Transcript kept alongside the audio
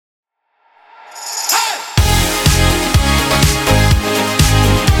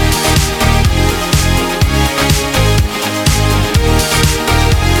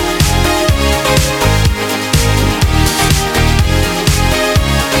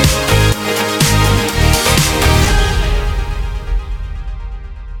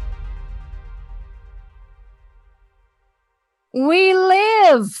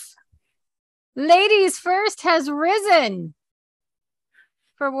live. Ladies First has risen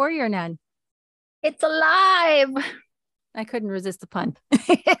for Warrior Nun. It's alive. I couldn't resist the pun.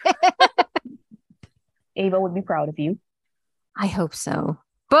 Ava would be proud of you. I hope so.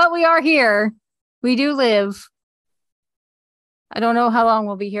 But we are here. We do live. I don't know how long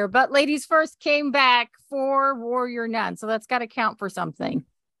we'll be here, but Ladies First came back for Warrior Nun. So that's got to count for something.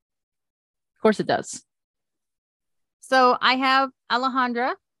 Of course it does. So I have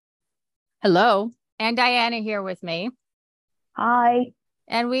Alejandra. Hello. And Diana here with me. Hi.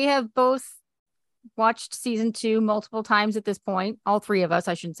 And we have both watched season 2 multiple times at this point. All three of us,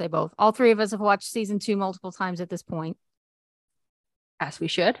 I shouldn't say both. All three of us have watched season 2 multiple times at this point. As we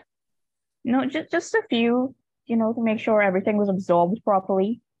should. No, just a few, to make sure everything was absorbed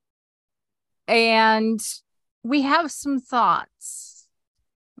properly. And we have some thoughts.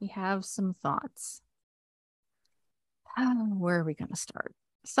 Where are we going to start?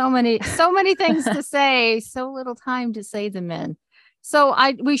 So many things to say, so little time to say them in. So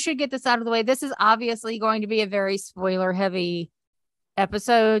we should get this out of the way. This is obviously going to be a very spoiler heavy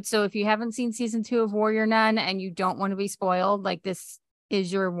episode. So if you haven't seen season 2 of Warrior Nun and you don't want to be spoiled, like, this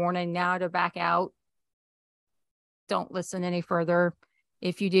is your warning now to back out. Don't listen any further.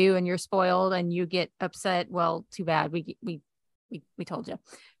 If you do and you're spoiled and you get upset, well, too bad. We told you.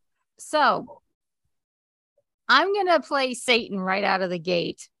 So I'm going to play Satan right out of the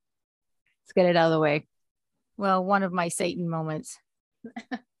gate. Let's get it out of the way. Well, one of my Satan moments.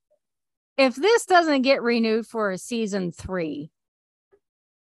 If this doesn't get renewed for a season 3,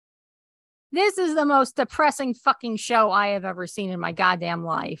 this is the most depressing fucking show I have ever seen in my goddamn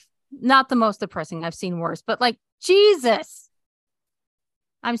life. Not the most depressing. I've seen worse, but like, Jesus.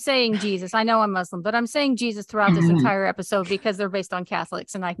 I'm saying Jesus. I know I'm Muslim, but I'm saying Jesus throughout this entire episode because they're based on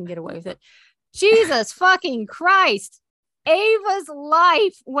Catholics and I can get away with it. Jesus fucking Christ. Ava's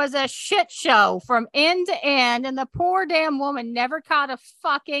life was a shit show from end to end, and the poor damn woman never caught a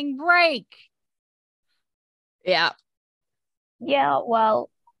fucking break. Yeah. Yeah, well,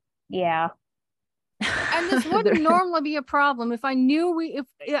 yeah. And this wouldn't normally be a problem if I knew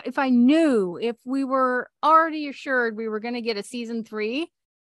if we were already assured we were going to get a season 3.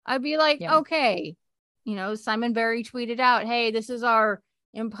 I'd be like, okay, Simon Barry tweeted out, hey, this is our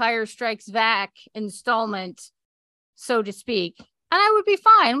Empire Strikes Back installment, so to speak. And I would be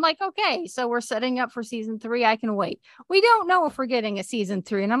fine. I'm like, okay, so we're setting up for season 3. I can wait. We don't know if we're getting a season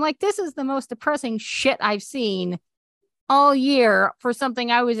 3. And I'm like, this is the most depressing shit I've seen all year for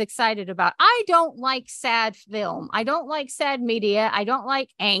something I was excited about. I don't like sad film. I don't like sad media. I don't like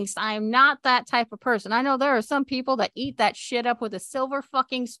angst. I'm not that type of person. I know there are some people that eat that shit up with a silver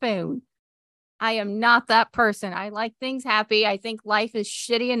fucking spoon. I am not that person. I like things happy. I think life is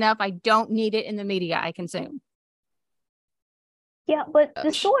shitty enough. I don't need it in the media I consume. Yeah, but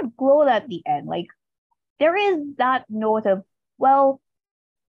the show would glow at the end. Like, there is that note of, well,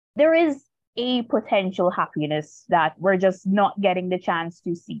 there is a potential happiness that we're just not getting the chance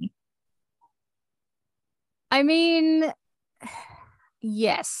to see. I mean,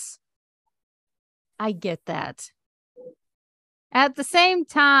 yes, I get that. At the same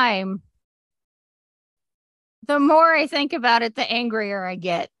time, the more I think about it, the angrier I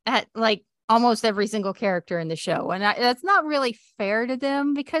get at like almost every single character in the show. And that's not really fair to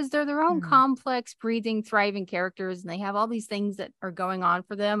them because they're their own complex, breathing, thriving characters. And they have all these things that are going on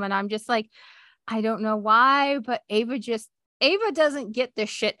for them. And I'm just like, I don't know why, but Ava doesn't get the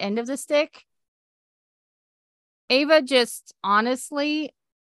shit end of the stick. Ava's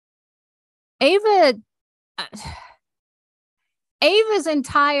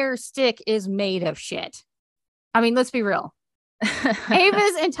entire stick is made of shit. I mean, let's be real.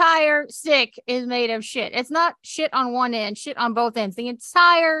 Ava's entire stick is made of shit. It's not shit on one end, shit on both ends. The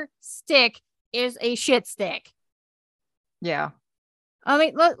entire stick is a shit stick. Yeah. I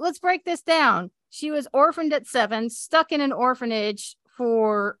mean, let's break this down. She was orphaned at 7, stuck in an orphanage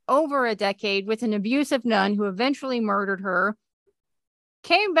for over a decade with an abusive nun who eventually murdered her,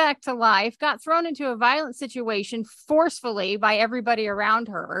 came back to life, got thrown into a violent situation forcefully by everybody around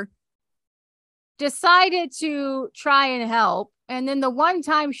her, decided to try and help. And then the one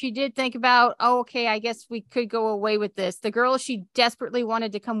time she did think about, oh, okay, I guess we could go away with this, the girl she desperately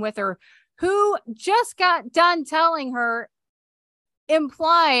wanted to come with her, who just got done telling her,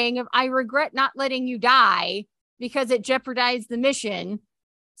 implying, I regret not letting you die because it jeopardized the mission,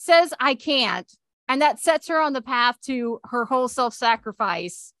 says I can't. And that sets her on the path to her whole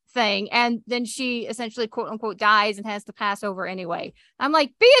self-sacrifice thing. And then she essentially, quote unquote, dies and has to pass over anyway. I'm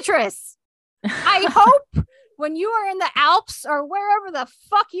like, Beatrice, I hope when you are in the Alps or wherever the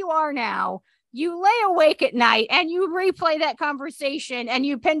fuck you are now, you lay awake at night and you replay that conversation and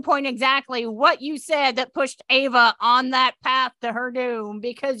you pinpoint exactly what you said that pushed Ava on that path to her doom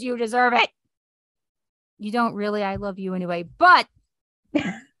because you deserve it. You don't really. I love you anyway. But these are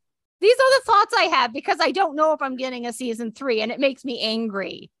the thoughts I have because I don't know if I'm getting a season 3, and it makes me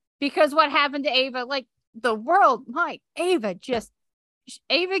angry because what happened to Ava, like the world, Ava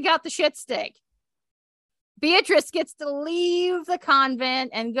got the shit stick. Beatrice gets to leave the convent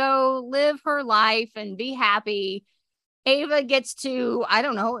and go live her life and be happy. Ava gets to, I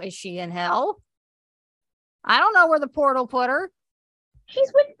don't know, is she in hell? I don't know where the portal put her.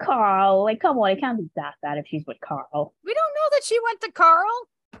 She's with Carl. Like, come on, it can't be that bad if she's with Carl. We don't know that she went to Carl.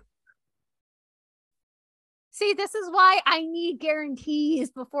 See, this is why I need guarantees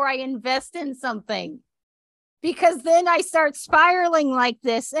before I invest in something. Because then I start spiraling like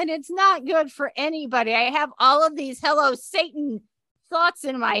this, and it's not good for anybody. I have all of these hello Satan thoughts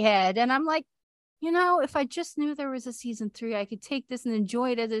in my head, and I'm like, if I just knew there was a season 3, I could take this and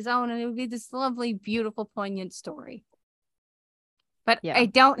enjoy it as its own, and it would be this lovely, beautiful, poignant story. But yeah. I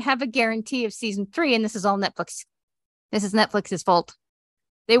don't have a guarantee of season 3, and this is all Netflix. This is Netflix's fault.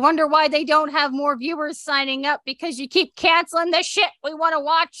 They wonder why they don't have more viewers signing up because you keep canceling the shit we want to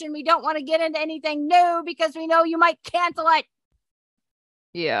watch and we don't want to get into anything new because we know you might cancel it.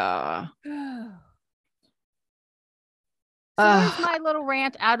 Yeah. So there's my little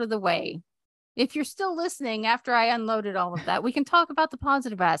rant out of the way. If you're still listening after I unloaded all of that, we can talk about the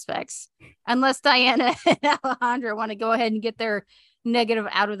positive aspects. Unless Diana and Alejandra want to go ahead and get their negative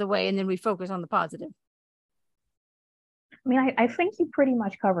out of the way and then we focus on the positive. I mean, I think you pretty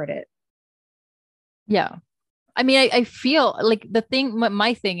much covered it. Yeah. I mean, I feel like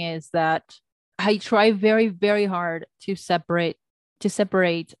my thing is that I try very, very hard to separate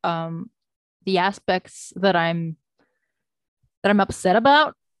the aspects that I'm upset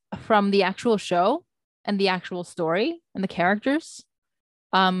about from the actual show and the actual story and the characters.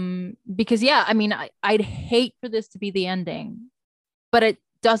 Because I mean, I'd hate for this to be the ending, but it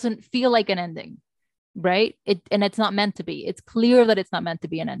doesn't feel like an ending. Right. And it's not meant to be. It's clear that it's not meant to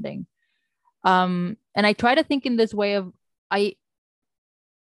be an ending. And I try to think in this way of I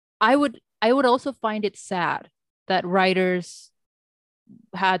would also find it sad that writers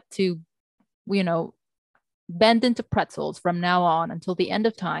had to, bend into pretzels from now on until the end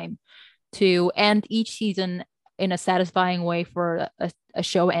of time to end each season in a satisfying way for a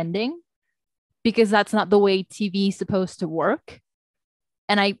show ending, because that's not the way TV is supposed to work.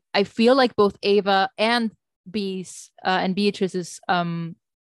 And I feel like both Ava and Bea's and Beatrice's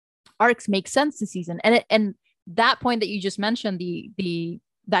arcs make sense this season. And that point that you just mentioned,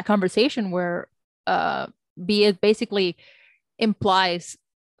 that conversation where Bea basically implies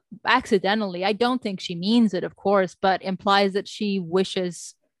accidentally, I don't think she means it, of course, but implies that she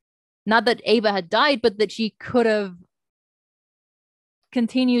wishes not that Ava had died, but that she could have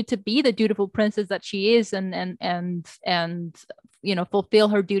continued to be the dutiful princess that she is and fulfill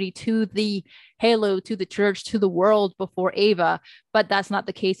her duty to the Halo, to the church, to the world before Ava. But that's not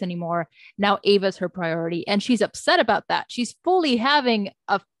the case anymore. Now Ava's her priority, and she's upset about that. She's fully having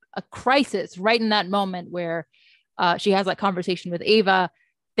a crisis right in that moment where she has that conversation with Ava.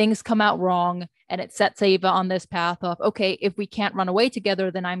 Things come out wrong, and it sets Ava on this path of, okay, if we can't run away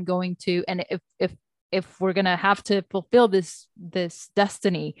together, then I'm going to, and if we're going to have to fulfill this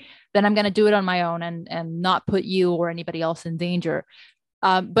destiny, then I'm going to do it on my own and not put you or anybody else in danger.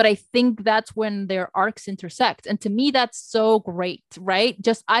 But I think that's when their arcs intersect. And to me, that's so great, right?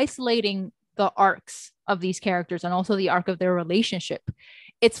 Just isolating the arcs of these characters and also the arc of their relationship.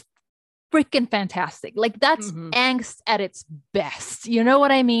 It's freaking fantastic. Like that's angst at its best. You know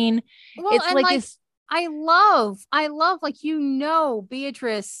what I mean? Well, it's like I love like,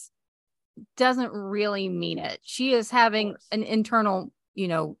 Beatrice doesn't really mean it. She is having an internal,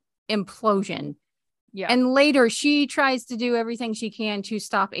 implosion. Yeah. And later she tries to do everything she can to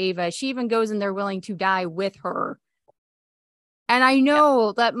stop Ava. She even goes in there willing to die with her. And I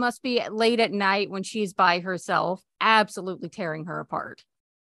know that must be late at night when she's by herself, absolutely tearing her apart.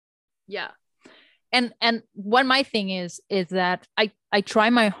 Yeah. And what my thing is that I try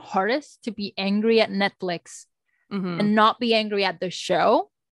my hardest to be angry at Netflix and not be angry at the show,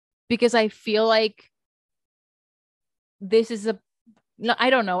 because I feel like this is I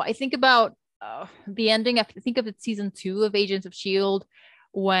don't know. I think about the ending. I think of season 2 of Agents of S.H.I.E.L.D.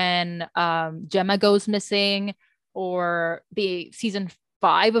 when Gemma goes missing, or the season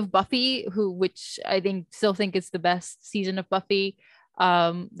 5 of Buffy, which I still think is the best season of Buffy,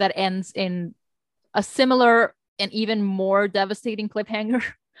 that ends in a similar and even more devastating cliffhanger.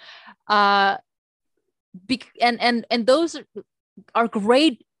 And those are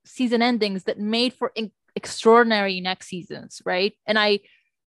great season endings that made for extraordinary next seasons, right? And I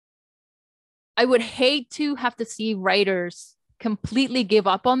would hate to have to see writers completely give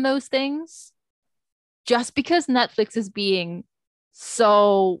up on those things just because Netflix is being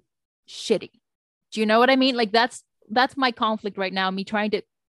so shitty. Do you know what I mean? Like that's my conflict right now, me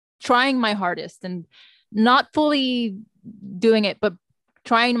trying my hardest and not fully doing it, but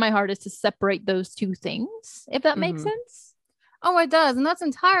trying my hardest to separate those two things, if that makes sense. Oh, it does. And that's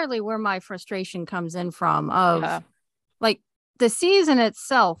entirely where my frustration comes in from of like the season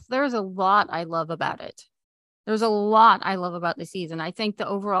itself. There's a lot I love about it. There's a lot I love about the season. I think the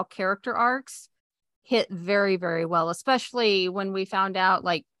overall character arcs hit very, very well, especially when we found out,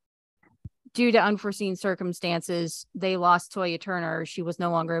 like, due to unforeseen circumstances, they lost Toya Turner. She was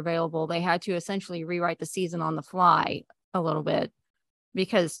no longer available. They had to essentially rewrite the season on the fly a little bit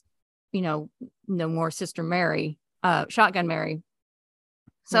because, you know, no more Sister Mary, Shotgun Mary.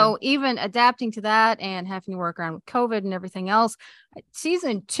 So even adapting to that and having to work around with COVID and everything else,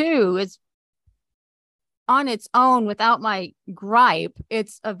 season 2 is on its own without my gripe.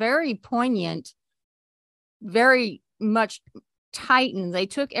 It's a very poignant, very much tightened. They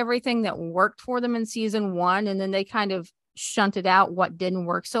took everything that worked for them in season 1 and then they kind of shunted out what didn't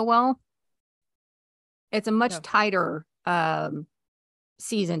work so well. It's a much tighter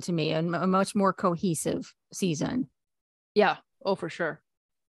season to me and a much more cohesive season. Yeah. Oh, for sure.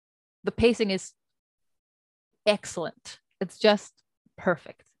 The pacing is excellent. It's just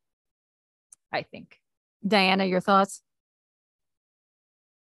perfect, I think. Diana, your thoughts?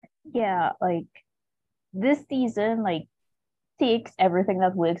 Yeah, like this season, like takes everything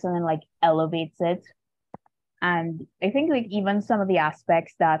that works and then like elevates it. And I think like even some of the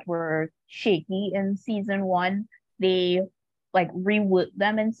aspects that were shaky in season 1, they like rework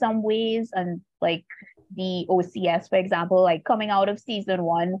them in some ways. And like the OCS, for example, like coming out of season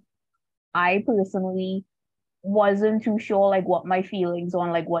 1, I personally wasn't too sure like what my feelings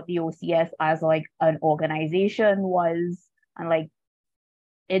on like what the OCS as like an organization was and like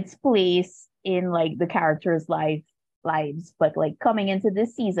its place in like the characters' lives. But like coming into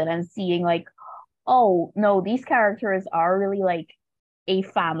this season and seeing like, oh no, these characters are really like a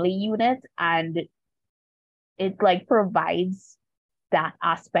family unit and it like provides that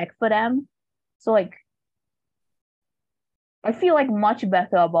aspect for them. So like I feel like much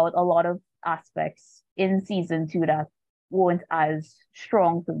better about a lot of aspects in season 2 that weren't as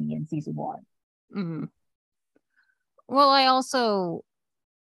strong for me in season 1. Mm-hmm. Well, I also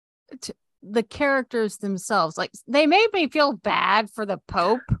the characters themselves, like they made me feel bad for the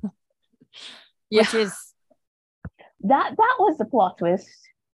Pope, which is that was the plot twist.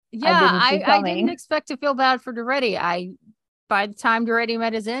 Yeah, I didn't expect to feel bad for Duretti. By the time Duretti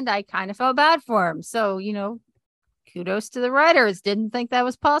met his end, I kind of felt bad for him. So, you know, kudos to the writers. Didn't think that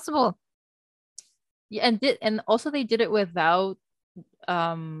was possible. Yeah, and also they did it without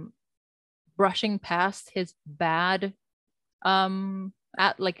brushing past his bad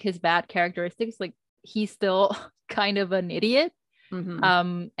his bad characteristics. Like he's still kind of an idiot,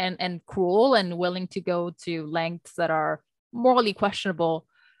 and cruel and willing to go to lengths that are morally questionable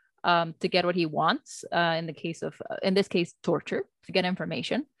to get what he wants. In this case, torture to get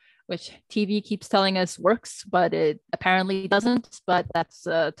information, which TV keeps telling us works, but it apparently doesn't. But that's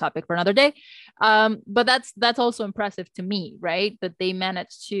a topic for another day. But that's also impressive to me, right? That they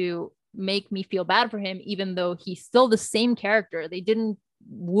managed to make me feel bad for him, even though he's still the same character. They didn't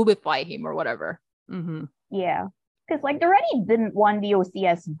woobify him or whatever. Yeah, because like Duretti didn't want the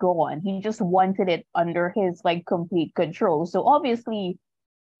OCS gone. He just wanted it under his like complete control. So obviously,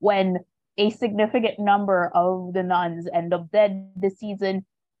 when a significant number of the nuns end up dead this season,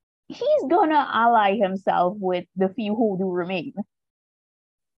 he's gonna ally himself with the few who do remain.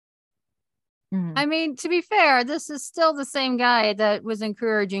 I mean, to be fair, this is still the same guy that was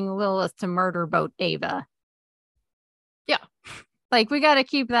encouraging Lilith to murder both Ava. Yeah. Like, we got to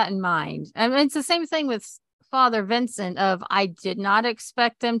keep that in mind. I mean, it's the same thing with Father Vincent I did not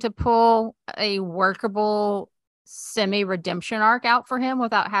expect them to pull a workable semi-redemption arc out for him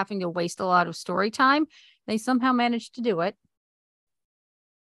without having to waste a lot of story time. They somehow managed to do it.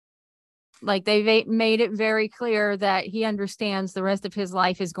 Like, they made it very clear that he understands the rest of his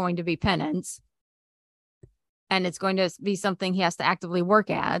life is going to be penance. And it's going to be something he has to actively work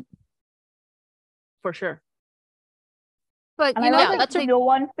at. For sure. But, and no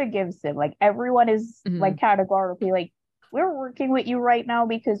one forgives him. Like, everyone is, like, categorically, like, we're working with you right now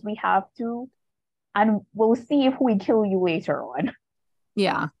because we have to. And we'll see if we kill you later on.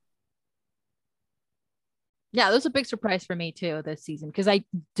 Yeah. Yeah, that was a big surprise for me too this season because I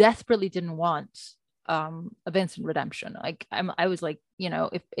desperately didn't want a Vincent redemption. Like I was like, you know,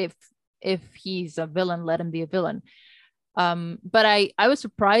 if he's a villain, let him be a villain. But I was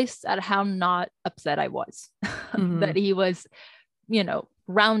surprised at how not upset I was that he was, you know,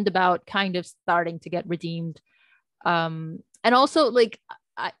 roundabout kind of starting to get redeemed. And also like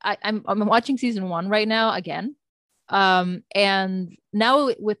I'm watching season 1 right now again. And now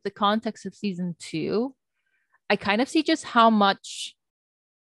with the context of season 2, I kind of see just how much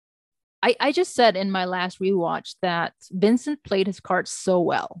I just said in my last rewatch that Vincent played his cards so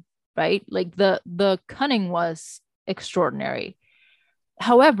well, right? Like the cunning was extraordinary.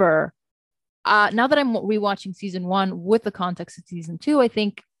 However, now that I'm rewatching season 1 with the context of season 2, I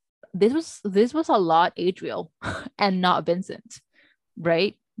think this was a lot Adriel and not Vincent,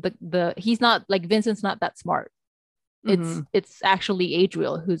 right? He's not like Vincent's not that smart. It's actually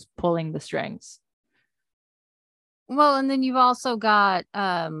Adriel who's pulling the strings. Well, and then you've also got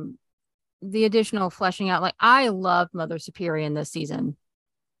the additional fleshing out. Like I loved Mother Superior in this season.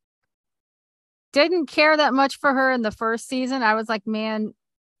 Didn't care that much for her in the first season. I was like, ma'am,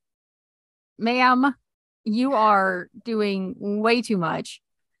 you are doing way too much.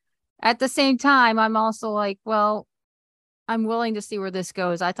 At the same time, I'm also like, well, I'm willing to see where this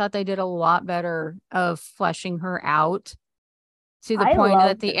goes. I thought they did a lot better of fleshing her out to the point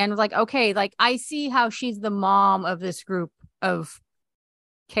at the end, like, okay, like I see how she's the mom of this group of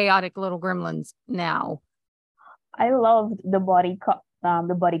chaotic little gremlins now. I loved the buddy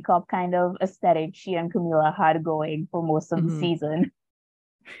cop kind of aesthetic she and Camilla had going for most of the season.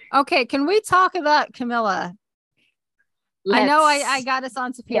 Okay, can we talk about Camilla? I know I got us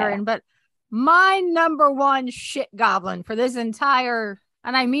on Superior, but my number one shit goblin for this entire,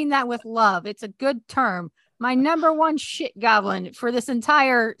 and I mean that with love, it's a good term. My number one shit goblin for this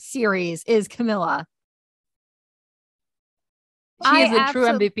entire series is Camilla. She is a true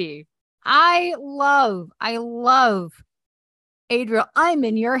MVP. I love Adriel. I'm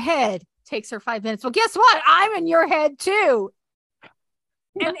in your head. Takes her 5 minutes. Well, guess what? I'm in your head too.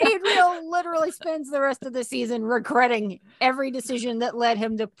 And Adriel literally spends the rest of the season regretting every decision that led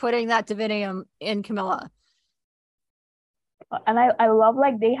him to putting that divinium in Camilla. And I love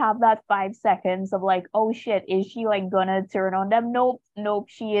like they have that 5 seconds of like, oh shit, is she like gonna turn on them? Nope,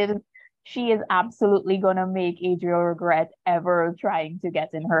 she is absolutely gonna make Adriel regret ever trying to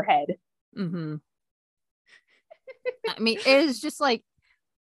get in her head. I mean, it is just like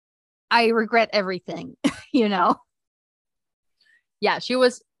I regret everything, you know. Yeah, she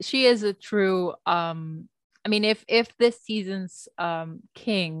is a true I mean, if this season's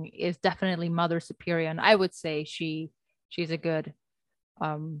king is definitely Mother Superior, and I would say she's a good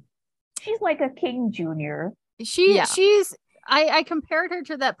she's like a king junior. She's I compared her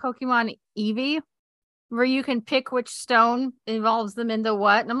to that Pokemon Eevee, where you can pick which stone involves them into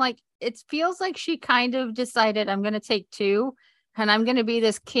what, and I'm like, it feels like she kind of decided I'm gonna take 2 and I'm gonna be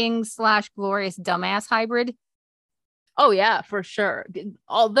this king / glorious dumbass hybrid. Oh yeah, for sure.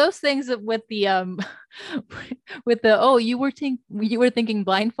 All those things with the with the you were thinking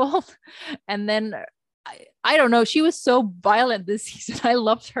blindfold, and then I don't know, she was so violent this season. I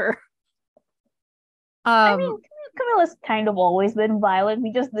loved her. I mean, Camilla's kind of always been violent.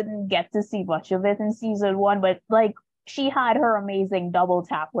 We just didn't get to see much of it in season 1, but like she had her amazing double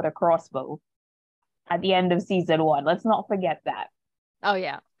tap with a crossbow at the end of season 1. Let's not forget that. Oh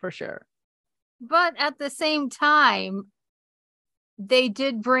yeah, for sure. But at the same time, they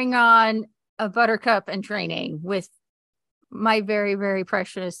did bring on a Buttercup in training with my very, very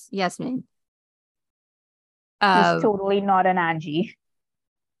precious Yasmin. She's totally not an Angie.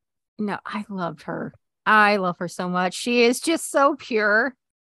 No, I loved her. I love her so much. She is just so pure.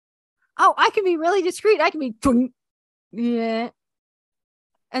 Oh, I can be really discreet. I can be yeah.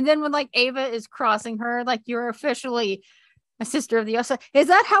 And then when like Ava is crossing her, like you're officially a sister of the Osa. Is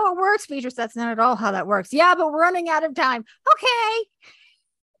that how it works, Beatrice? That's not at all how that works. Yeah, but we're running out of time. Okay.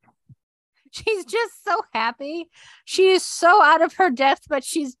 She's just so happy. She is so out of her depth, but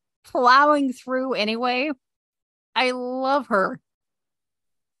she's plowing through anyway. I love her.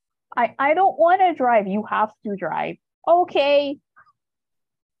 I don't want to drive. You have to drive. Okay.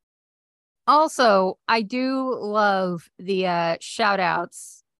 Also, I do love the shout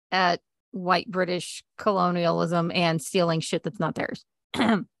outs at white British colonialism and stealing shit that's not theirs.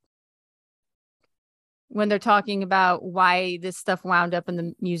 When they're talking about why this stuff wound up in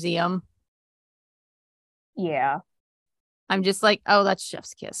the museum. Yeah. I'm just like, oh, that's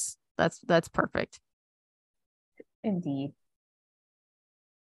chef's kiss. That's perfect. Indeed.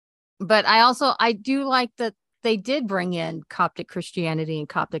 But I do like that they did bring in Coptic Christianity and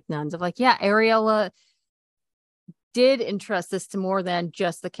Coptic nuns of like, yeah, Ariella did entrust this to more than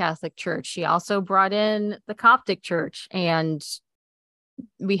just the Catholic Church. She also brought in the Coptic Church, and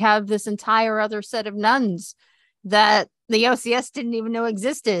we have this entire other set of nuns that the OCS didn't even know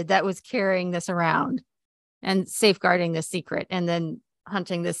existed that was carrying this around and safeguarding the secret, and then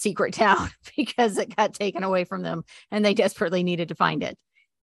hunting the secret down because it got taken away from them and they desperately needed to find it.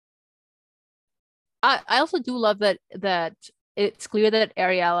 I also do love that it's clear that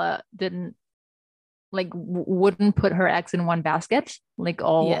Ariella didn't wouldn't put her eggs in one basket,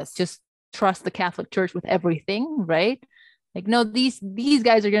 just trust the Catholic Church with everything, right? Like, no, these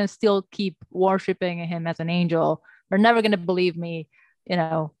guys are going to still keep worshiping him as an angel. They're never going to believe me.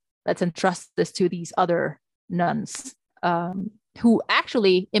 Let's entrust this to these other nuns, who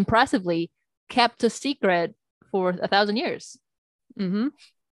actually impressively kept a secret for 1,000 years. Mm-hmm.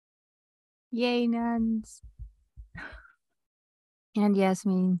 Yay, nuns. And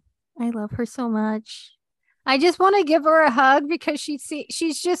Yasmin, I love her so much. I just want to give her a hug because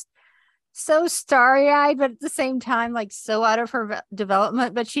she's just so starry-eyed, but at the same time, like, so out of her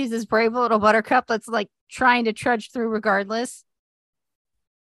development. But she's this brave little buttercup that's like trying to trudge through regardless.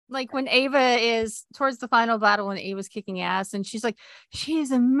 Like when Ava is towards the final battle, when Ava's kicking ass, and she's like,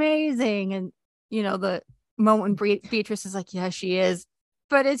 she's amazing. And the moment when Beatrice is like, yeah, she is.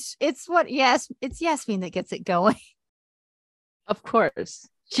 But it's Yasmin that gets it going. Of course.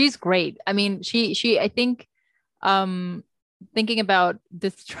 She's great. I mean, I think, thinking about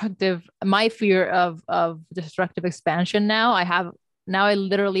my fear of destructive expansion now, I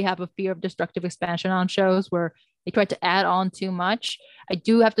literally have a fear of destructive expansion on shows where they try to add on too much. I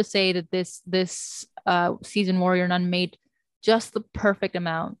do have to say that this season Warrior Nun made just the perfect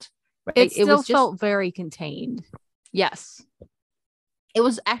amount. Right? It still felt very contained. Yes. It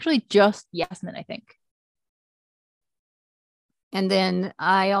was actually just Yasmin, I think. And then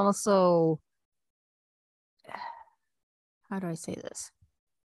I also, how do I say this?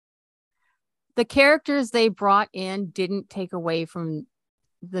 The characters they brought in didn't take away from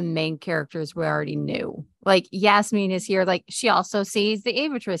the main characters we already knew. Like Yasmin is here. Like, she also sees the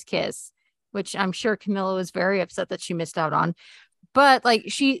Avatrice kiss, which I'm sure Camilla was very upset that she missed out on. But like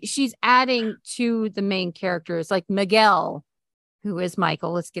she's adding to the main characters, like Miguel, who is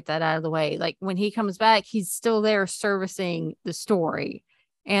Michael. Let's get that out of the way. Like, when he comes back, he's still there servicing the story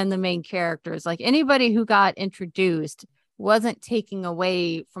and the main characters. Like, anybody who got introduced wasn't taking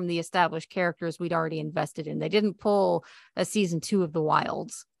away from the established characters we'd already invested in. They didn't pull a season 2 of The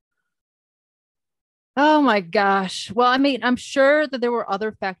Wilds. Oh my gosh. Well, I mean, I'm sure that there were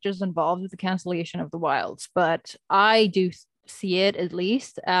other factors involved with the cancellation of The Wilds, but I do see it at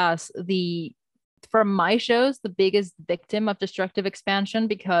least as from my shows, the biggest victim of destructive expansion,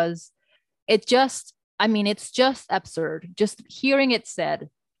 because it's just absurd. Just hearing it said,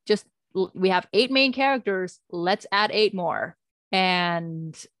 we have 8 main characters, let's add 8 more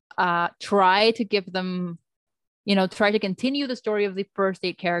and try to give them, try to continue the story of the first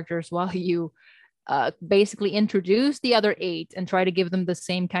 8 characters while you basically introduce the other 8 and try to give them the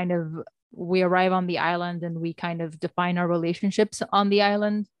same kind of, we arrive on the island and we kind of define our relationships on the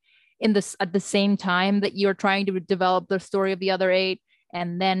island at the same time that you're trying to develop the story of the other 8.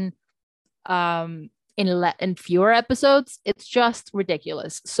 And then in fewer episodes, it's just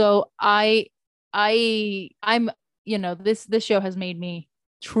ridiculous. So I'm this show has made me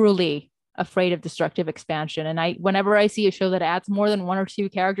truly afraid of destructive expansion, and whenever I see a show that adds more than 1 or 2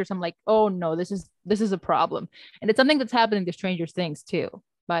 characters, I'm like, oh no, this is a problem. And it's something that's happening to Stranger Things too,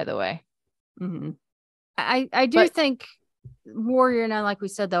 by the way. Mm-hmm. I do think Warrior Nun, like we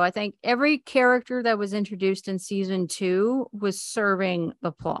said, though, I think every character that was introduced in season 2 was serving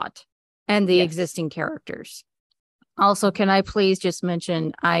the plot and the existing characters. Also, can I please just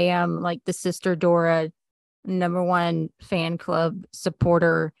mention, I am like the Sister Dora #1 fan club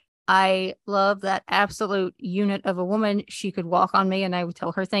supporter. I love that absolute unit of a woman. She could walk on me and I would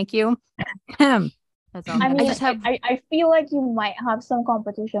tell her thank you. That's all. I feel like you might have some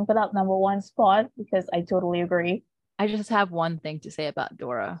competition for that #1 spot, because I totally agree. I just have one thing to say about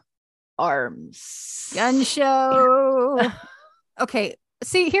Dora. Arms. Gun show. Okay.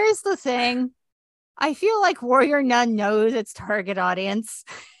 See, here's the thing. I feel like Warrior Nun knows its target audience.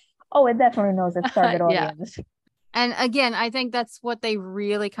 Oh, it definitely knows its target audience. And again, I think that's what they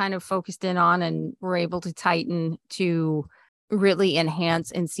really kind of focused in on and were able to tighten to really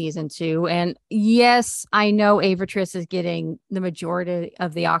enhance in season 2. And yes, I know Avatrice is getting the majority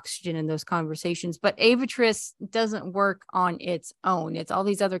of the oxygen in those conversations, but Avatrice doesn't work on its own. It's all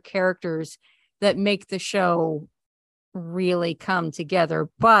these other characters that make the show really come together.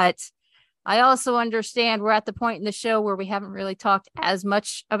 But I also understand we're at the point in the show where we haven't really talked as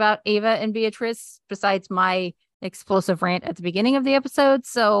much about Ava and Beatrice, besides my explosive rant at the beginning of the episode.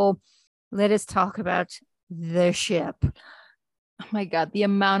 So let us talk about the ship. Oh my God, the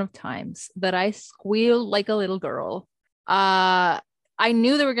amount of times that I squealed like a little girl. I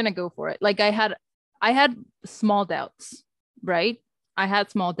knew they were gonna go for it. Like I had small doubts, right? I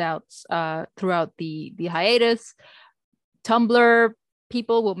had small doubts throughout the hiatus. Tumblr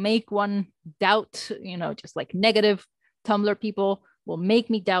people will make one doubt, just like negative Tumblr people will make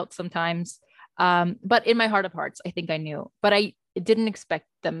me doubt sometimes. But in my heart of hearts, I think I knew, but I didn't expect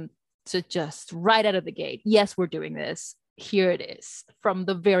them to just right out of the gate. Yes, we're doing this. Here it is from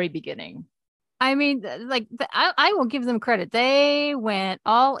the very beginning. I mean, like, I will give them credit. They went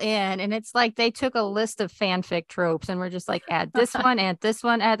all in, and it's like they took a list of fanfic tropes and were just like, add this one, add this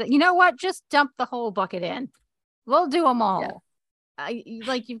one, you know what? Just dump the whole bucket in. We'll do them all. Yeah.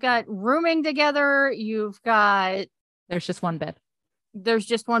 Like, you've got rooming together. You've got... There's just one bed.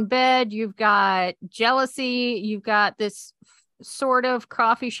 You've got jealousy. You've got this sort of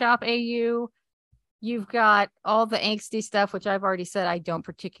coffee shop AU. You've got all the angsty stuff, which I've already said I don't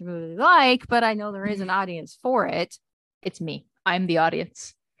particularly like, but I know there is an audience for it. It's me. I'm the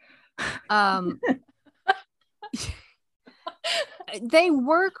audience. They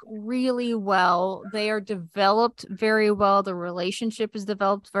work really well. They are developed very well. The relationship is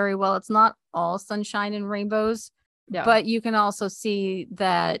developed very well. It's not all sunshine and rainbows, but you can also see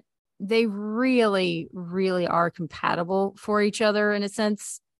that they really, really are compatible for each other in a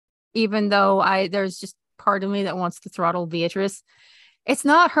sense. Even though there's just part of me that wants to throttle Beatrice. It's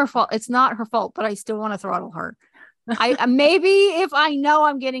not her fault. But I still want to throttle her. I maybe if I know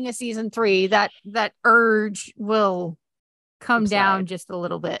I'm getting a season 3, that urge will come down just a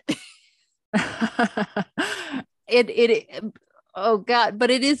little bit. Oh God, but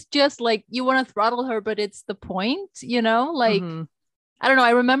it is just like you want to throttle her, but it's the point, like, I don't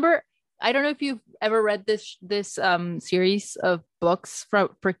know. I don't know if you've ever read this series of books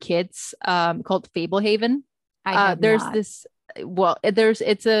for kids called Fablehaven. There's not.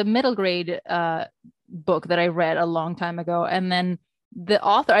 It's a middle grade book that I read a long time ago. And then the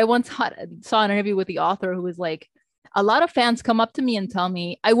author, I once saw an interview with the author who was like, a lot of fans come up to me and tell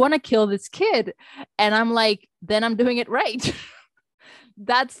me, I want to kill this kid. And I'm like, then I'm doing it right.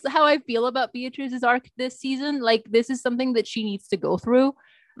 That's how I feel about Beatrice's arc this season. Like, this is something that she needs to go through.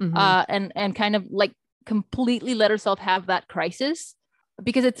 And kind of like completely let herself have that crisis,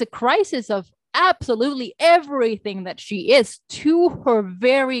 because it's a crisis of absolutely everything that she is to her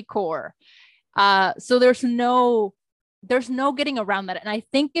very core. So there's no getting around that. And I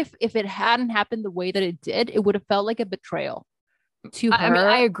think if it hadn't happened the way that it did, it would have felt like a betrayal to her. I mean,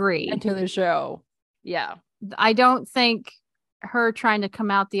 I agree. And to the show. Yeah. I don't think her trying to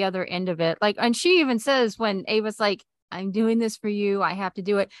come out the other end of it, like, and she even says when Ava's like, I'm doing this for you, I have to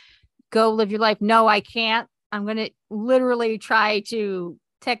do it, go live your life. No, I can't. I'm going to literally try to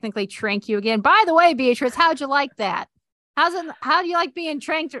technically trank you again. By the way, Beatrice, how'd you like that? How do you like being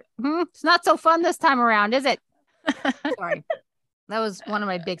tranked? It's not so fun this time around, is it? Sorry. That was one of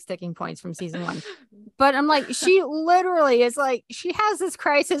my big sticking points from season 1. But I'm like, she literally is like, she has this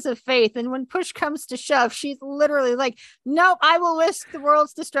crisis of faith. And when push comes to shove, she's literally like, nope, I will risk the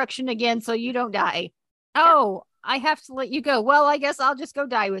world's destruction again so you don't die. Oh, I have to let you go. Well, I guess I'll just go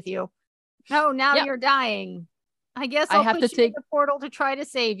die with you. No, now you're dying. I guess I'll have to take the portal to try to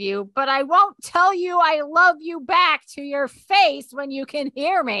save you, but I won't tell you I love you back to your face when you can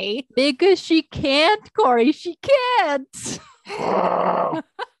hear me. Because she can't, Corey. She can't.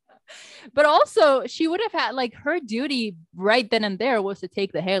 But also, she would have had, like, her duty right then and there was to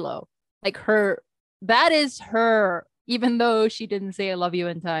take the halo. Like, that is her, even though she didn't say I love you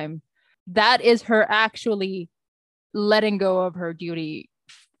in time, that is her actually letting go of her duty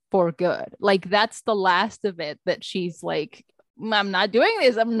for good. Like, that's the last of it, that she's like, I'm not doing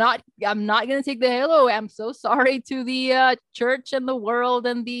this. I'm not gonna take the halo. I'm so sorry to the church and the world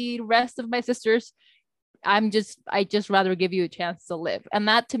and the rest of my sisters. I just rather give you a chance to live. And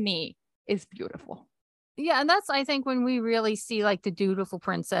that to me is beautiful. Yeah, and that's, I think, when we really see like the dutiful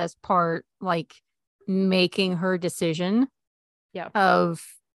princess part, like making her decision of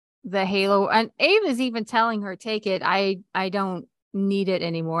the halo. And Ava's even telling her, take it. I don't need it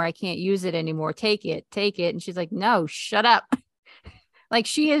anymore. I can't use it anymore. Take it. And she's like, no, shut up. Like,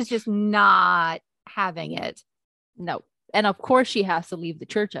 she is just not having it. No. And of course she has to leave the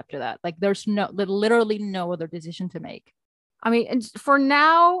church after that. Like, there's literally no other decision to make. I mean, for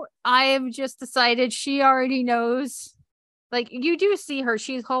now, I have just decided she already knows. Like, you do see her.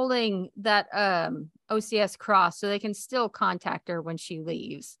 She's holding that OCS cross, so they can still contact her when she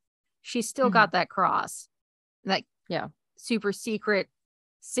leaves. She's still got that cross. Like, super secret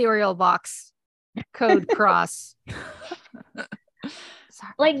cereal box code cross.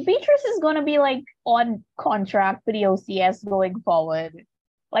 Like Beatrice is gonna be like on contract for the OCS going forward.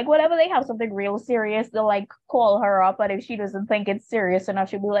 Like whenever they have something real serious, they'll like call her up, and if she doesn't think it's serious enough,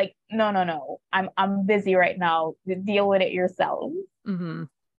 she'll be like, no, I'm busy right now. Deal with it yourself. Mm-hmm.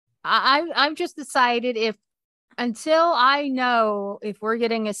 I've just decided until I know if we're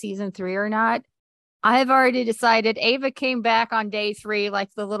getting a season 3 or not, I've already decided Ava came back on day 3,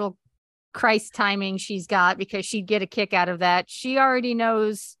 like the little Christ timing she's got, because she'd get a kick out of that. She already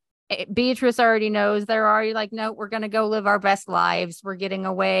knows. Beatrice already knows. They're already like, no, we're going to go live our best lives. We're getting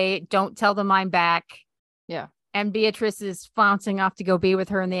away. Don't tell them I'm back. Yeah. And Beatrice is flouncing off to go be with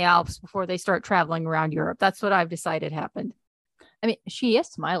her in the Alps before they start traveling around Europe. That's what I've decided happened. I mean, she is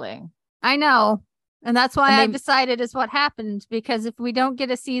smiling. I know. And that's why I've decided is what happened, because if we don't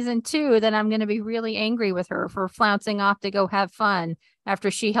get a season 2, then I'm going to be really angry with her for flouncing off to go have fun after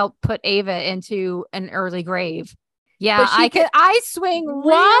she helped put Ava into an early grave. Yeah, I swing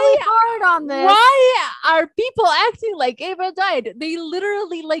really hard on this. Why are people acting like Ava died? They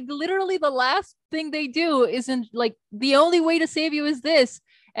literally the last thing they do isn't like the only way to save you is this.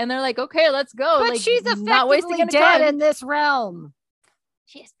 And they're like, okay, let's go. But like, she's effectively dead in this realm.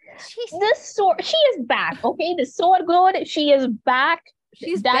 She's the sword. She is back. Okay, the sword god. She is back.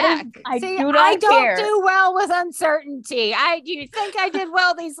 She's back. I don't do well with uncertainty. Do you think I did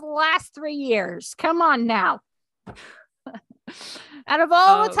well these last 3 years? Come on now. Out of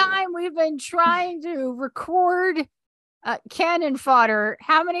all the time we've been trying to record cannon fodder,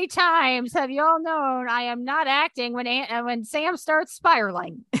 how many times have y'all known I am not acting when Sam starts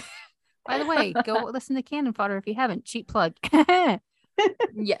spiraling? By the way, go listen to Cannon Fodder if you haven't. Cheap plug.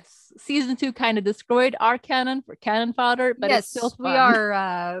 Yes, season 2 kind of destroyed our canon for Cannon Fodder, but yes, it's still fun. We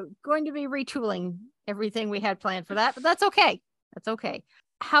are going to be retooling everything we had planned for that, but that's okay. That's okay.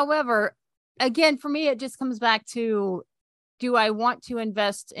 However, again, for me, it just comes back to, do I want to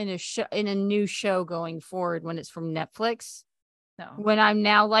invest in a new show going forward when it's from Netflix? No. When I'm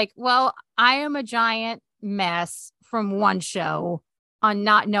now like, well, I am a giant mess from one show on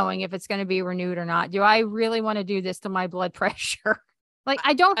not knowing if it's going to be renewed or not. Do I really want to do this to my blood pressure? Like,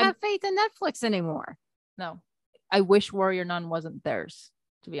 I don't have faith in Netflix anymore. No. I wish Warrior Nun wasn't theirs,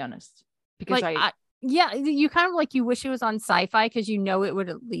 to be honest. Because yeah, you kind of like, you wish it was on Sci-Fi because you know it would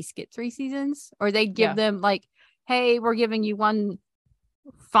at least get 3 seasons, or they'd give them like, hey, we're giving you one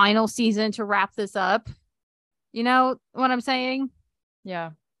final season to wrap this up. You know what I'm saying?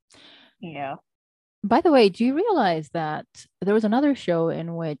 Yeah. Yeah. By the way, do you realize that there was another show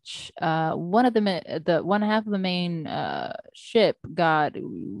in which one half of the main ship got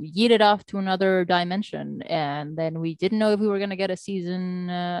yeeted off to another dimension, and then we didn't know if we were going to get a season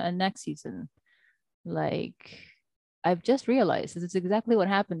next season. Like, I've just realized this is exactly what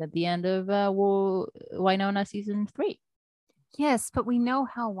happened at the end of Wynonna season 3. Yes, but we know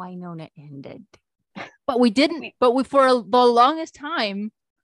how Wynonna ended. But we didn't. But for the longest time,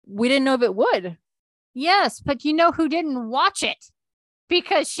 we didn't know if it would. Yes, but you know who didn't watch it?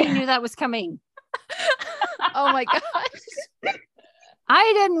 Because she knew that was coming. Oh my gosh.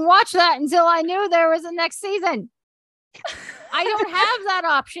 I didn't watch that until I knew there was a next season. I don't have that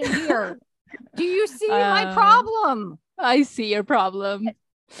option here. Do you see my problem? I see your problem.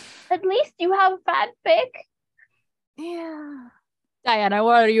 At least you have fanfic. Yeah. Diana,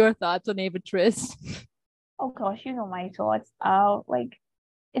 what are your thoughts on Ava Triss? Oh gosh, you know my thoughts. Like,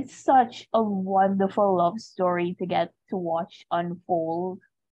 it's such a wonderful love story to get to watch unfold.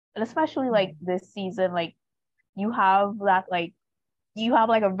 And especially like this season, like you have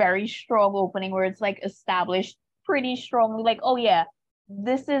a very strong opening where it's like established pretty strongly, like, oh yeah,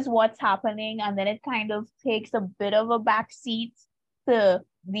 this is what's happening, and then it kind of takes a bit of a backseat to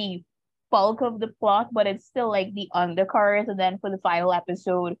the bulk of the plot, but it's still like the undercurrent. And then for the final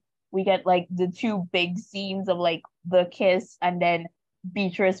episode, we get like the 2 big scenes of like the kiss, and then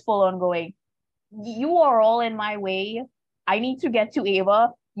Beatrice full on going, you are all in my way. I need to get to Ava.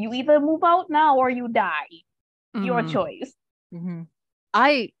 You either move out now or you die. Your choice. Mm-hmm.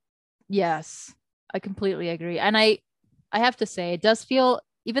 Yes, I completely agree. And I have to say, it does feel,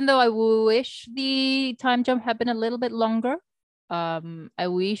 even though I wish the time jump had been a little bit longer, I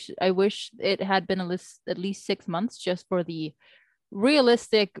wish it had been at least 6 months just for the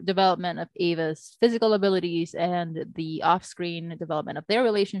realistic development of Ava's physical abilities and the off-screen development of their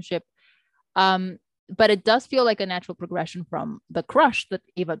relationship. But it does feel like a natural progression from the crush that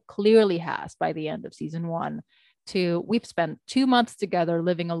Ava clearly has by the end of season 1 to, we've spent 2 months together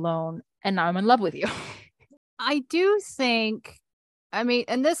living alone and now I'm in love with you. I do think, I mean,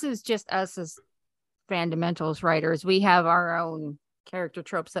 and this is just us as Fundamentals writers, we have our own character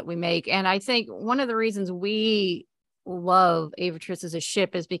tropes that we make. And I think one of the reasons we love Ava Triss as a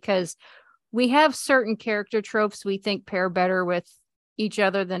ship is because we have certain character tropes we think pair better with each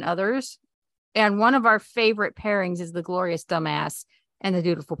other than others. And one of our favorite pairings is the glorious dumbass and the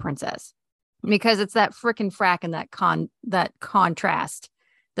dutiful princess, because it's that frickin' frack and that contrast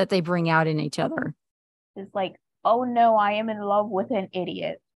that they bring out in each other. It's like, oh no, I am in love with an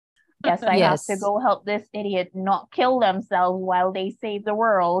idiot. Guess I have to go help this idiot not kill themselves while they save the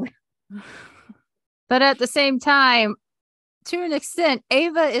world. But at the same time, to an extent,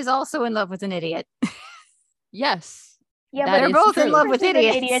 Ava is also in love with an idiot. Yes. Yeah, but they're both in love with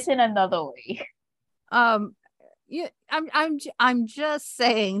idiots. An idiot in another way. Yeah, I'm just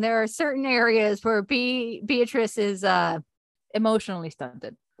saying there are certain areas where Beatrice is emotionally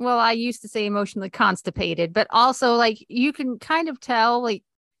stunted. Well, I used to say emotionally constipated, but also like you can kind of tell like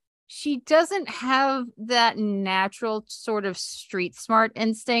she doesn't have that natural sort of street smart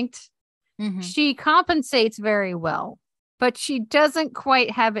instinct. Mm-hmm. She compensates very well, but she doesn't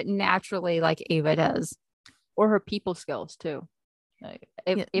quite have it naturally like Ava does. Or her people skills too.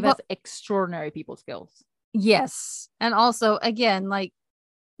 Ava has extraordinary people skills. Yes. And also, again, like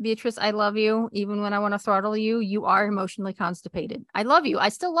Beatrice, I love you. Even when I want to throttle you, you are emotionally constipated. I love you. I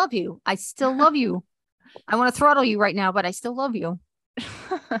still love you. I still love you. I want to throttle you right now, but I still love you.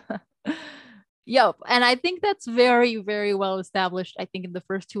 Yep. And I think that's very, very well established. I think in the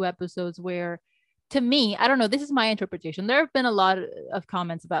first 2 episodes where, to me, I don't know, this is my interpretation. There have been a lot of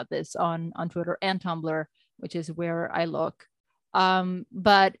comments about this on Twitter and Tumblr, which is where I look.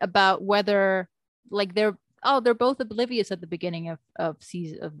 But about whether like they're both oblivious at the beginning of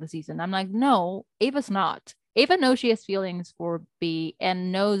the season. I'm like, no, Ava's not. Ava knows she has feelings for B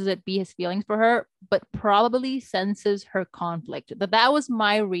and knows that B has feelings for her, but probably senses her conflict. That was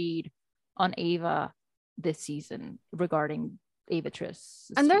my read on Ava this season regarding Ava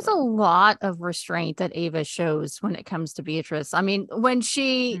Triss. And there's a lot of restraint that Ava shows when it comes to Beatrice. I mean, when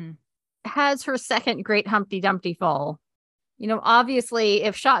she has her second great Humpty Dumpty fall, you know, obviously,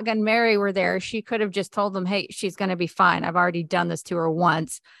 if Shotgun Mary were there, she could have just told them, hey, she's going to be fine. I've already done this to her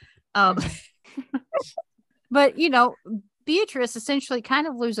once. But, you know, Beatrice essentially kind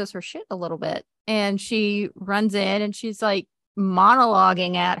of loses her shit a little bit. And she runs in and she's like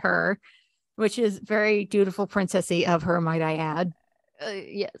monologuing at her, which is very dutiful princessy of her, might I add.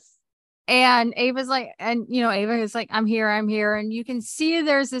 Yes. And Ava's like, and, you know, Ava is like, I'm here. And you can see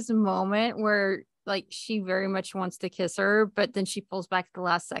there's this moment where like she very much wants to kiss her, but then she pulls back at the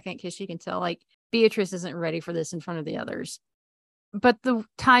last second because she can tell like Beatrice isn't ready for this in front of the others. But the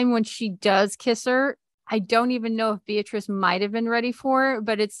time when she does kiss her, I don't even know if Beatrice might have been ready for it,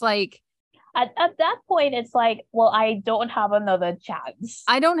 but it's like at that point it's like, well, I don't have another chance.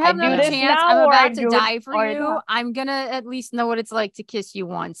 I don't have another chance. I'm about to die for you. I'm gonna at least know what it's like to kiss you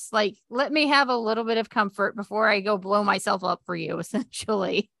once. Like, let me have a little bit of comfort before I go blow myself up for you,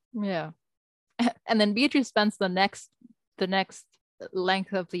 essentially. Yeah. And then Beatrice spends the next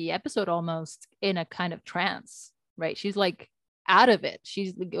length of the episode almost in a kind of trance, right? She's like out of it.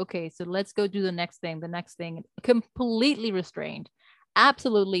 She's like, okay, so let's go do the next thing, completely restrained,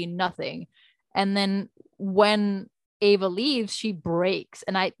 absolutely nothing. And then when Ava leaves, she breaks,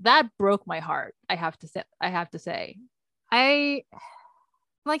 and that broke my heart. I have to say, like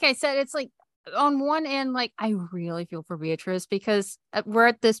I said, it's like, on one end, like I really feel for Beatrice because we're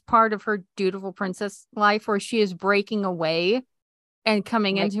at this part of her dutiful princess life where she is breaking away and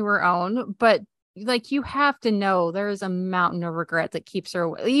coming into her own. But like, you have to know there is a mountain of regret that keeps her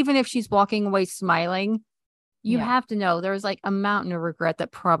away. Even if she's walking away smiling, you have to know there's like a mountain of regret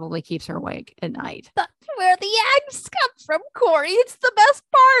that probably keeps her awake at night. That's where the angst comes from, Corey. It's the best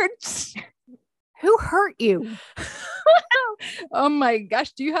part. Who hurt you? Oh my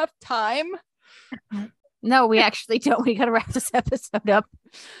gosh, do you have time? No, we actually don't. We gotta wrap this episode up.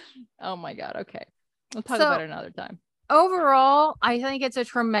 Oh my god. Okay, we'll talk about it another time. Overall, I think it's a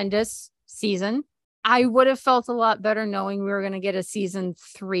tremendous season. I would have felt a lot better knowing we were going to get a season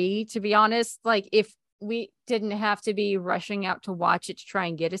 3, to be honest. Like, if we didn't have to be rushing out to watch it to try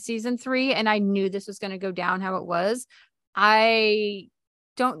and get a season 3, and I knew this was going to go down how it was, I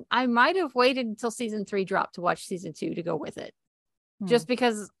might have waited until season 3 dropped to watch season 2 to go with it. Just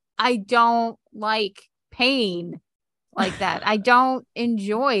because I don't like pain like that. I don't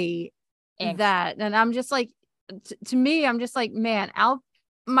enjoy that. And I'm just like, to me, I'm just like, man,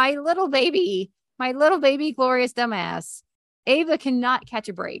 my little baby glorious dumbass, Ava cannot catch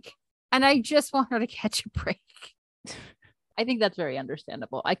a break. And I just want her to catch a break. I think that's very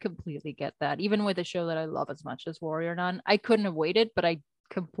understandable. I completely get that. Even with a show that I love as much as Warrior Nun, I couldn't have waited, but I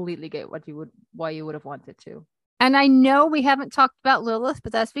completely get why you would have wanted to. And I know we haven't talked about Lilith,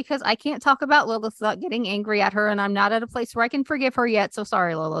 but that's because I can't talk about Lilith without getting angry at her, and I'm not at a place where I can forgive her yet. So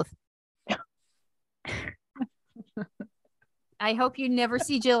sorry, Lilith. I hope you never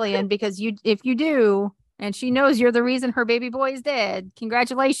see Jillian, because if you do, and she knows you're the reason her baby boy is dead,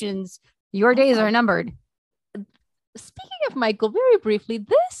 congratulations. Your days are numbered. Speaking of Michael, very briefly,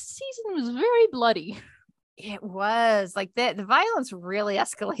 this season was very bloody. It was like that. The violence really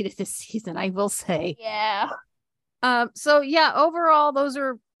escalated this season, I will say. Yeah. So yeah, overall, those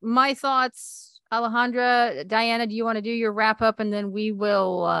are my thoughts. Alejandra, Diana, do you want to do your wrap up, and then we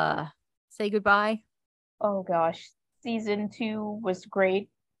will say goodbye? Oh gosh, season 2 was great.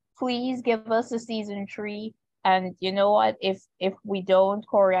 Please give us a season 3. And you know what? If we don't,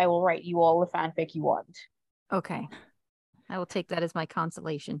 Corey, I will write you all the fanfic you want. Okay, I will take that as my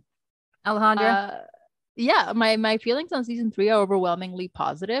consolation. Alejandra. Yeah, my feelings on season 3 are overwhelmingly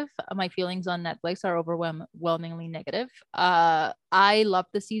positive. My feelings on Netflix are overwhelmingly negative. I loved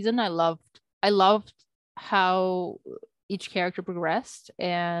the season. I loved how each character progressed,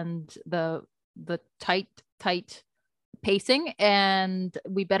 and the tight pacing, and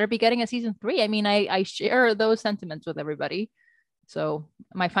we better be getting a season 3. I mean, I share those sentiments with everybody. So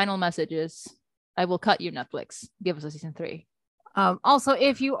my final message is, I will cut you, Netflix. Give us a season 3. Also,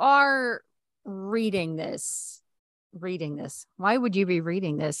 if you are reading this, why would you be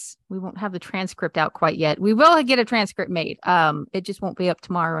reading this? We won't have the transcript out quite yet. We will get a transcript made. It just won't be up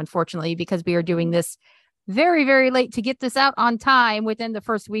tomorrow, unfortunately, because we are doing this very, very late to get this out on time within the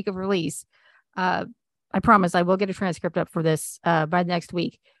first week of release. I promise I will get a transcript up for this by next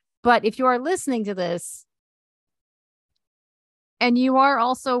week. But if you are listening to this and you are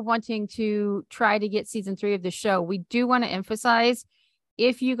also wanting to try to get season 3 of the show, we do want to emphasize,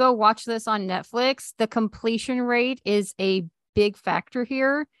 if you go watch this on Netflix, the completion rate is a big factor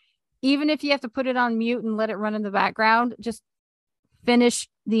here. Even if you have to put it on mute and let it run in the background, just finish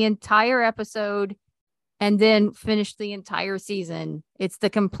the entire episode and then finish the entire season. It's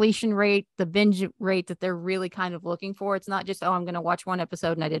the completion rate, the binge rate that they're really kind of looking for. It's not just, oh, I'm going to watch one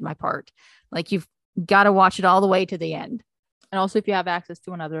episode and I did my part. Like, you've got to watch it all the way to the end. And also, if you have access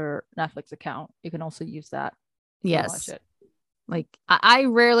to another Netflix account, you can also use that. Yes. Watch it. Like, I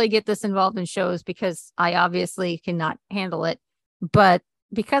rarely get this involved in shows because I obviously cannot handle it. But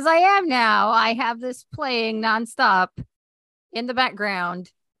because I am now, I have this playing nonstop in the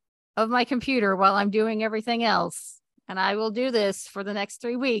background of my computer while I'm doing everything else. And I will do this for the next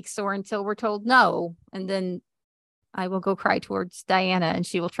 3 weeks, or until we're told no. And then I will go cry towards Diana, and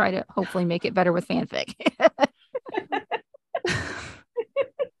she will try to hopefully make it better with fanfic.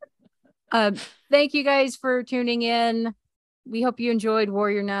 Thank you guys for tuning in. We hope you enjoyed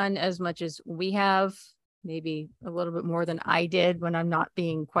Warrior Nun as much as we have, maybe a little bit more than I did when I'm not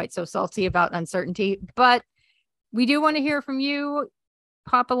being quite so salty about uncertainty. But we do want to hear from you.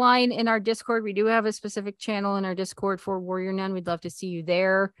 Pop a line in our Discord. We do have a specific channel in our Discord for Warrior Nun. We'd love to see you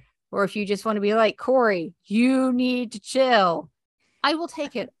there. Or if you just want to be like, Corey, you need to chill, I will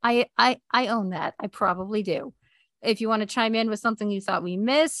take it. I own that. I probably do. If you want to chime in with something you thought we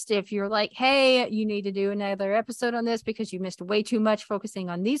missed, if you're like, hey, you need to do another episode on this because you missed way too much focusing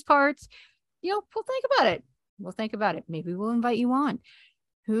on these parts, we'll think about it. Maybe we'll invite you on.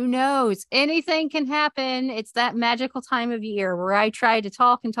 Who knows? Anything can happen. It's that magical time of year where I try to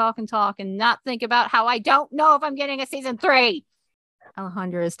talk and not think about how I don't know if I'm getting a season 3.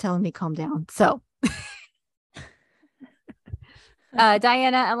 Alejandra is telling me calm down. So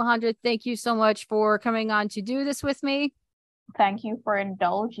Diana, Alejandra, thank you so much for coming on to do this with me. Thank you for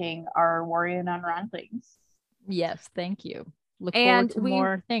indulging our Warrior Nun rantings. Yes, thank you. Look forward to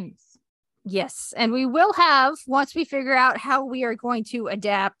more things. Yes, and we will have, once we figure out how we are going to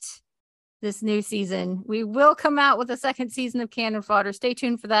adapt this new season, we will come out with a second season of Cannon Fodder. Stay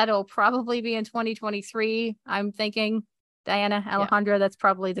tuned for that. It'll probably be in 2023, I'm thinking. Diana, Alejandra, that's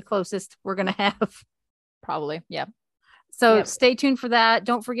probably the closest we're going to have. Probably, yeah. So Stay tuned for that.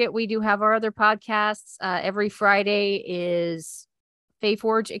 Don't forget, we do have our other podcasts. Every Friday is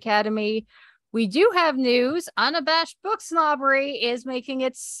Faeforge Academy. We do have news. Unabashed Book Snobbery is making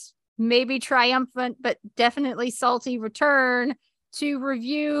its maybe triumphant, but definitely salty return to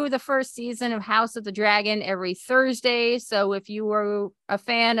review the first season of House of the Dragon every Thursday. So if you were a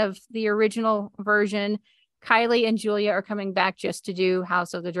fan of the original version, Kylie and Julia are coming back just to do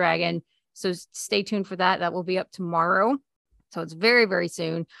House of the Dragon. So stay tuned for that. That will be up tomorrow. So it's very, very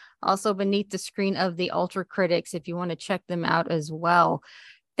soon. Also beneath the screen of the Ultra Critics, if you want to check them out as well.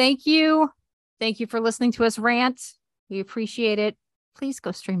 Thank you. Thank you for listening to us rant. We appreciate it. Please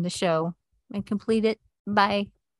go stream the show and complete it. Bye.